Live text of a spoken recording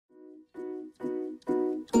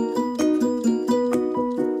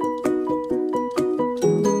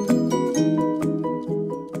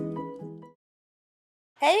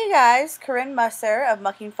guys, Corinne Musser of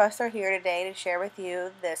Mucking Fusser here today to share with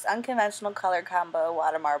you this unconventional color combo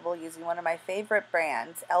water marble using one of my favorite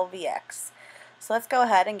brands, LVX. So let's go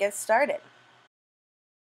ahead and get started.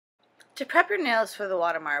 To prep your nails for the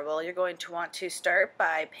water marble, you're going to want to start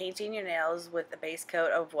by painting your nails with a base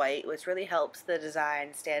coat of white, which really helps the design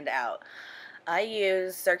stand out. I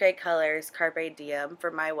use Cirque Colors Carpe Diem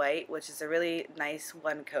for my white, which is a really nice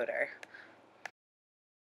one-coater.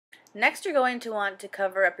 Next, you're going to want to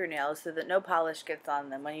cover up your nails so that no polish gets on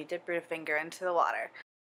them when you dip your finger into the water.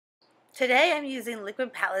 Today I'm using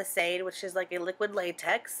liquid palisade, which is like a liquid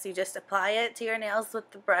latex. You just apply it to your nails with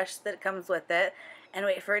the brush that comes with it and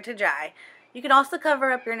wait for it to dry. You can also cover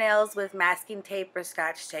up your nails with masking tape or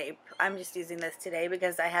scotch tape. I'm just using this today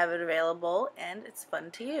because I have it available and it's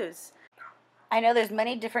fun to use. I know there's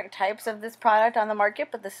many different types of this product on the market,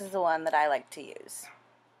 but this is the one that I like to use.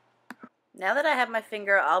 Now that I have my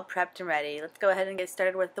finger all prepped and ready, let's go ahead and get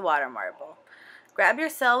started with the water marble. Grab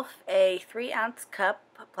yourself a 3-ounce cup,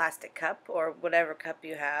 plastic cup, or whatever cup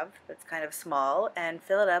you have that's kind of small, and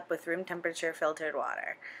fill it up with room temperature filtered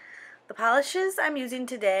water. The polishes I'm using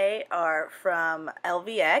today are from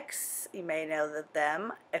LVX. You may know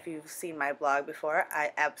them if you've seen my blog before.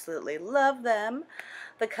 I absolutely love them.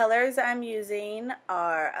 The colors I'm using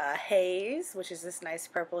are Haze, which is this nice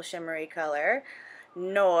purple shimmery color,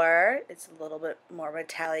 Nor, it's a little bit more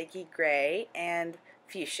metallic-y gray, and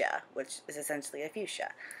Fuchsia, which is essentially a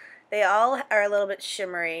fuchsia. They all are a little bit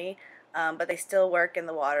shimmery, but they still work in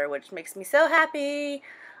the water, which makes me so happy.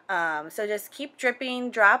 So just keep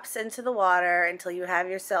dripping drops into the water until you have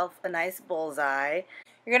yourself a nice bullseye.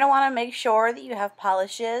 You're going to want to make sure that you have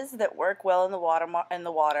polishes that work well in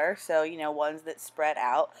the water, so you know, ones that spread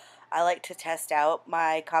out. I like to test out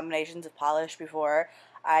my combinations of polish before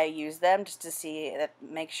I use them just to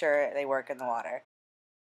make sure they work in the water.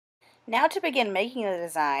 Now to begin making the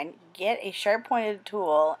design, get a sharp pointed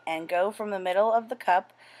tool and go from the middle of the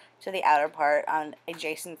cup to the outer part on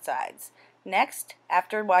adjacent sides. Next,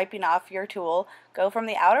 after wiping off your tool, go from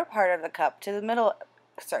the outer part of the cup to the middle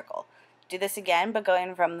circle. Do this again, but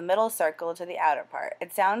going from the middle circle to the outer part.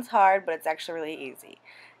 It sounds hard, but it's actually really easy.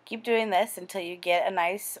 Keep doing this until you get a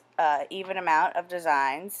nice even amount of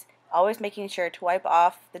designs. Always making sure to wipe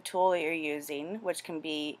off the tool that you're using, which can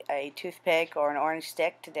be a toothpick or an orange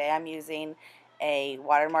stick. Today I'm using a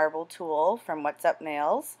water marble tool from What's Up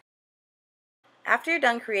Nails. After you're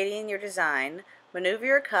done creating your design, maneuver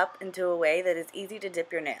your cup into a way that is easy to dip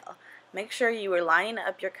your nail. Make sure you are lining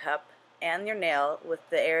up your cup and your nail with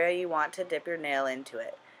the area you want to dip your nail into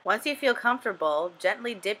it. Once you feel comfortable,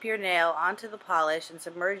 gently dip your nail onto the polish and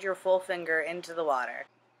submerge your full finger into the water.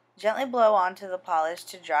 Gently blow onto the polish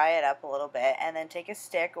to dry it up a little bit, and then take a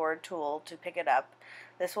stick or a tool to pick it up.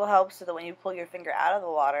 This will help so that when you pull your finger out of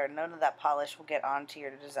the water, none of that polish will get onto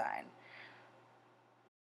your design.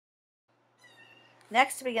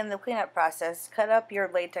 Next, to begin the cleanup process, cut up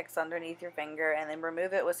your latex underneath your finger and then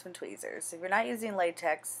remove it with some tweezers. If you're not using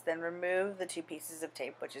latex, then remove the 2 pieces of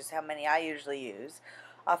tape, which is how many I usually use,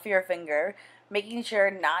 off your finger, making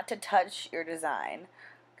sure not to touch your design,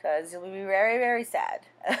 because you'll be very, very sad.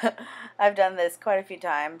 I've done this quite a few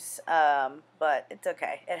times, but it's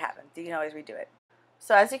okay. It happens. You can always redo it.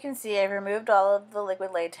 So as you can see, I've removed all of the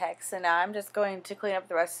liquid latex, and now I'm just going to clean up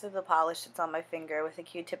the rest of the polish that's on my finger with a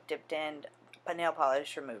Q-tip dipped in a nail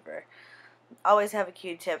polish remover. Always have a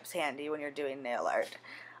Q-tips handy when you're doing nail art.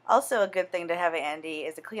 Also, a good thing to have handy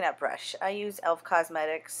is a cleanup brush. I use e.l.f.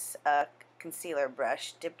 Cosmetics concealer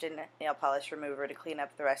brush dipped in nail polish remover to clean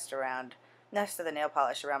up the rest of the nail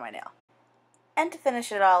polish around my nail. And to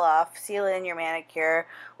finish it all off, seal in your manicure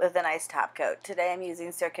with a nice top coat. Today I'm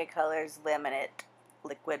using Cirque Colors Laminate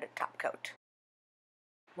Liquid Top Coat.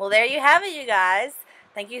 Well, there you have it, you guys.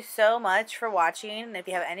 Thank you so much for watching. And if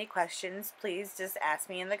you have any questions, please just ask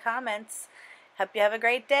me in the comments. Hope you have a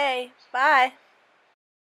great day. Bye.